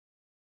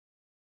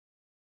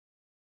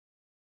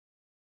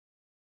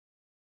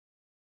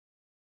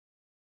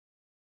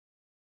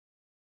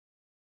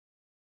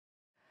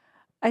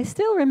I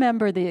still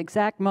remember the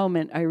exact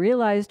moment I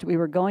realized we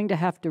were going to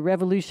have to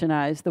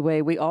revolutionize the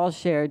way we all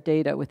shared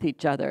data with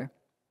each other.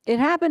 It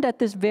happened at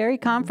this very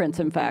conference,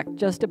 in fact,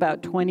 just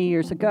about 20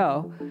 years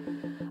ago.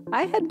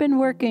 I had been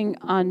working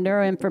on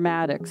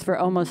neuroinformatics for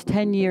almost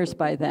 10 years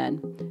by then,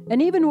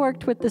 and even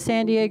worked with the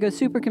San Diego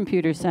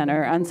Supercomputer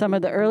Center on some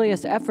of the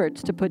earliest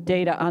efforts to put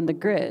data on the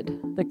grid,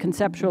 the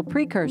conceptual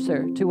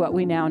precursor to what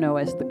we now know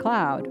as the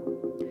cloud.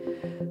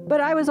 But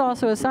I was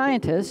also a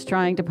scientist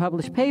trying to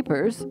publish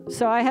papers,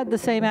 so I had the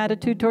same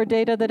attitude toward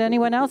data that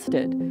anyone else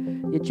did.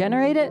 You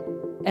generate it,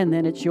 and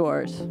then it's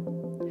yours.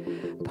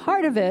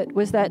 Part of it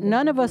was that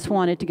none of us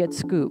wanted to get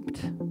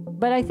scooped.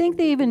 But I think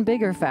the even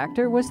bigger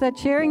factor was that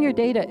sharing your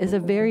data is a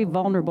very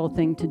vulnerable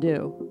thing to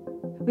do.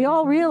 We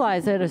all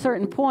realize at a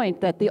certain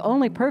point that the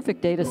only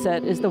perfect data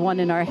set is the one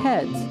in our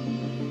heads.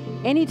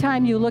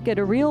 Anytime you look at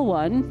a real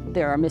one,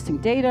 there are missing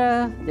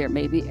data, there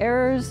may be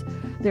errors,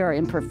 there are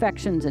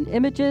imperfections in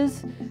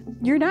images.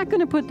 You're not going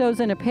to put those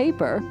in a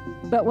paper,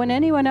 but when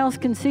anyone else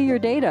can see your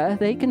data,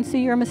 they can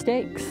see your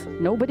mistakes.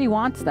 Nobody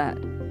wants that.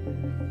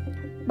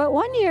 But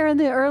one year in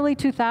the early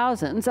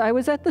 2000s, I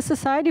was at the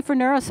Society for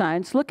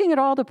Neuroscience looking at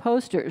all the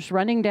posters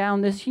running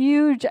down this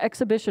huge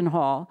exhibition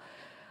hall.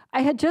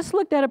 I had just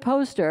looked at a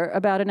poster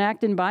about an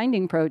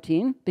actin-binding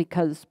protein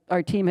because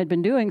our team had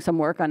been doing some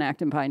work on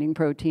actin-binding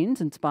proteins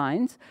in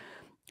spines.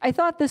 I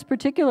thought this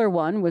particular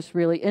one was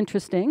really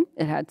interesting.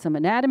 It had some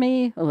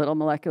anatomy, a little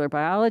molecular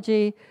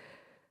biology.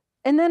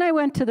 And then I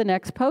went to the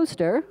next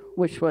poster,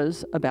 which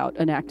was about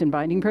an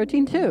actin-binding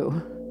protein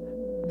too.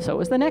 So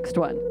was the next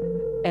one,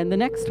 and the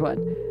next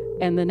one,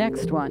 and the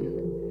next one.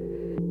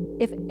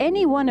 If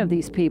any one of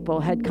these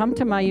people had come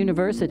to my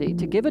university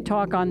to give a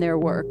talk on their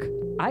work,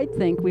 I'd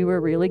think we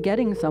were really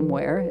getting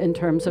somewhere in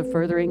terms of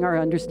furthering our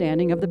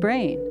understanding of the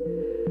brain.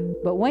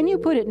 But when you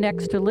put it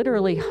next to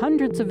literally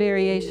hundreds of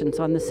variations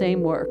on the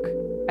same work,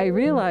 I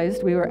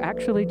realized we were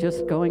actually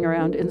just going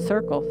around in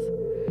circles.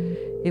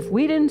 If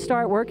we didn't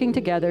start working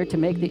together to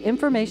make the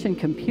information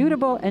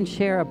computable and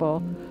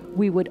shareable,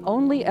 we would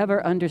only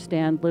ever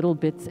understand little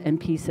bits and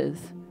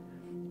pieces.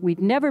 We'd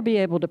never be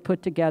able to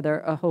put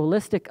together a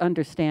holistic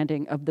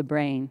understanding of the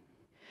brain.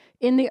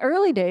 In the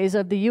early days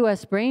of the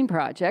US Brain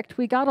Project,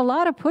 we got a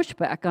lot of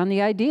pushback on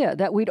the idea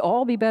that we'd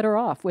all be better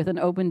off with an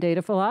open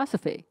data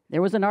philosophy.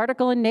 There was an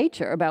article in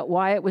Nature about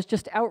why it was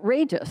just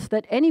outrageous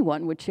that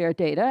anyone would share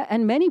data,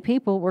 and many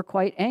people were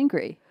quite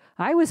angry.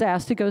 I was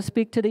asked to go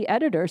speak to the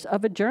editors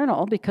of a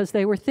journal because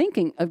they were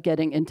thinking of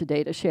getting into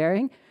data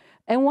sharing,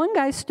 and one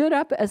guy stood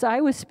up as I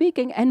was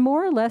speaking and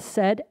more or less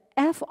said,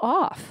 "F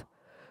off.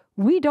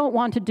 We don't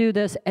want to do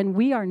this, and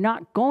we are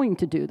not going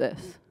to do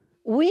this."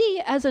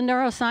 We, as a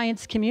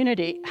neuroscience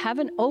community,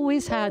 haven't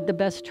always had the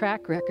best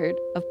track record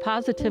of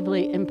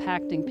positively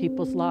impacting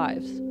people's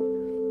lives.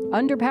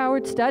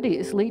 Underpowered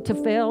studies lead to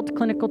failed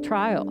clinical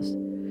trials.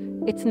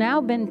 It's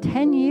now been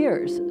 10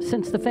 years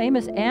since the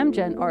famous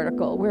Amgen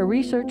article where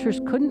researchers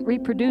couldn't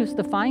reproduce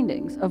the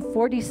findings of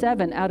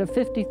 47 out of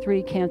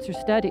 53 cancer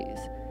studies.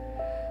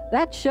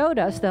 That showed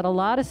us that a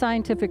lot of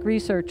scientific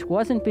research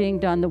wasn't being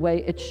done the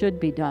way it should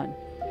be done.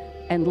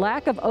 And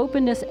lack of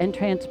openness and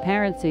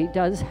transparency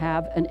does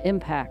have an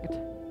impact.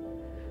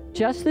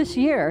 Just this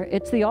year,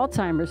 it's the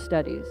Alzheimer's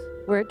studies,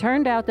 where it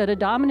turned out that a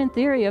dominant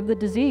theory of the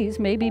disease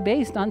may be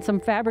based on some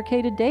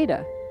fabricated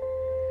data.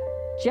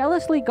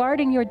 Jealously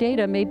guarding your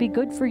data may be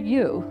good for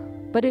you,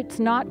 but it's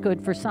not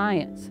good for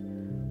science.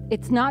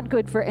 It's not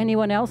good for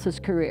anyone else's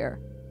career.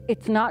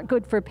 It's not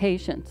good for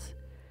patients.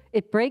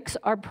 It breaks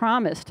our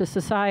promise to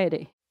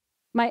society.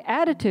 My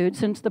attitude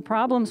since the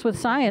problems with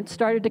science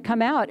started to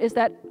come out is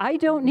that I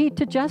don't need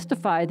to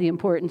justify the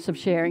importance of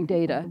sharing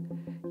data.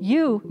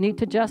 You need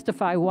to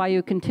justify why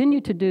you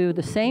continue to do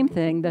the same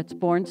thing that's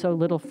borne so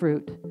little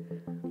fruit.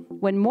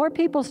 When more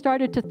people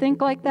started to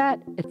think like that,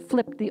 it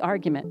flipped the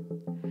argument.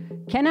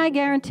 Can I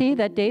guarantee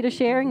that data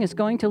sharing is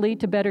going to lead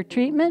to better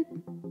treatment?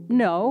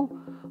 No,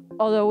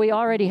 although we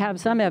already have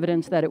some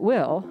evidence that it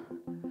will.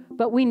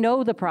 But we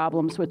know the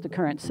problems with the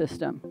current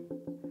system.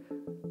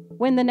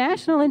 When the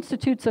National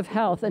Institutes of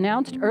Health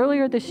announced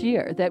earlier this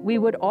year that we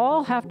would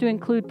all have to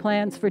include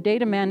plans for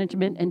data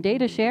management and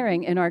data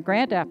sharing in our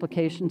grant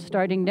applications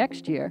starting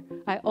next year,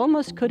 I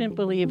almost couldn't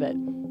believe it.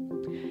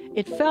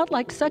 It felt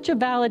like such a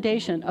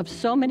validation of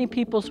so many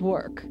people's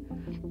work,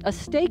 a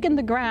stake in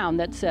the ground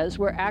that says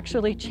we're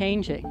actually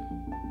changing.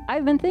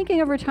 I've been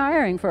thinking of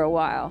retiring for a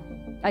while.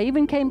 I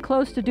even came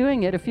close to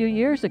doing it a few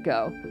years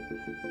ago,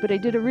 but I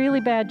did a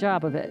really bad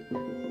job of it.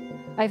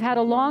 I've had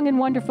a long and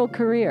wonderful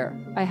career.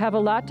 I have a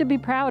lot to be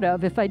proud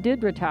of if I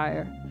did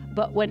retire.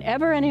 But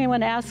whenever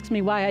anyone asks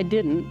me why I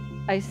didn't,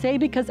 I say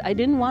because I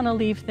didn't want to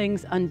leave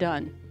things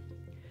undone.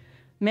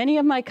 Many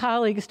of my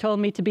colleagues told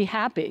me to be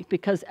happy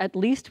because at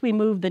least we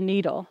moved the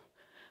needle.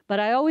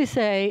 But I always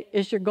say,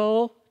 is your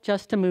goal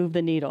just to move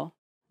the needle?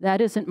 That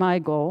isn't my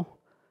goal.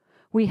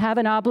 We have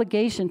an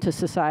obligation to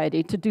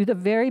society to do the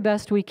very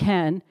best we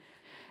can.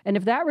 And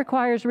if that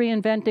requires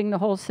reinventing the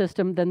whole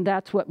system, then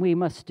that's what we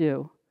must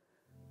do.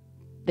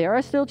 There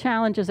are still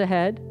challenges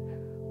ahead.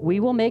 We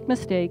will make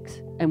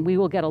mistakes, and we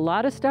will get a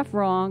lot of stuff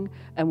wrong,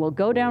 and we'll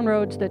go down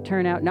roads that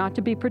turn out not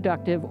to be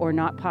productive or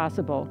not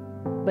possible.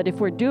 But if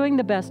we're doing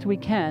the best we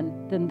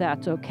can, then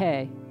that's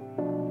okay.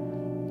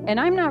 And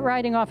I'm not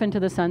riding off into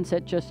the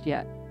sunset just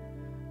yet.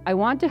 I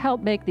want to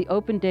help make the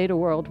open data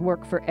world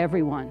work for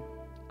everyone.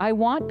 I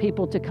want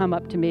people to come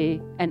up to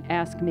me and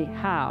ask me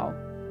how.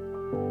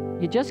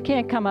 You just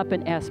can't come up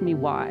and ask me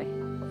why.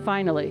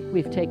 Finally,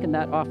 we've taken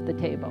that off the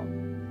table.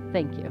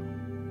 Thank you.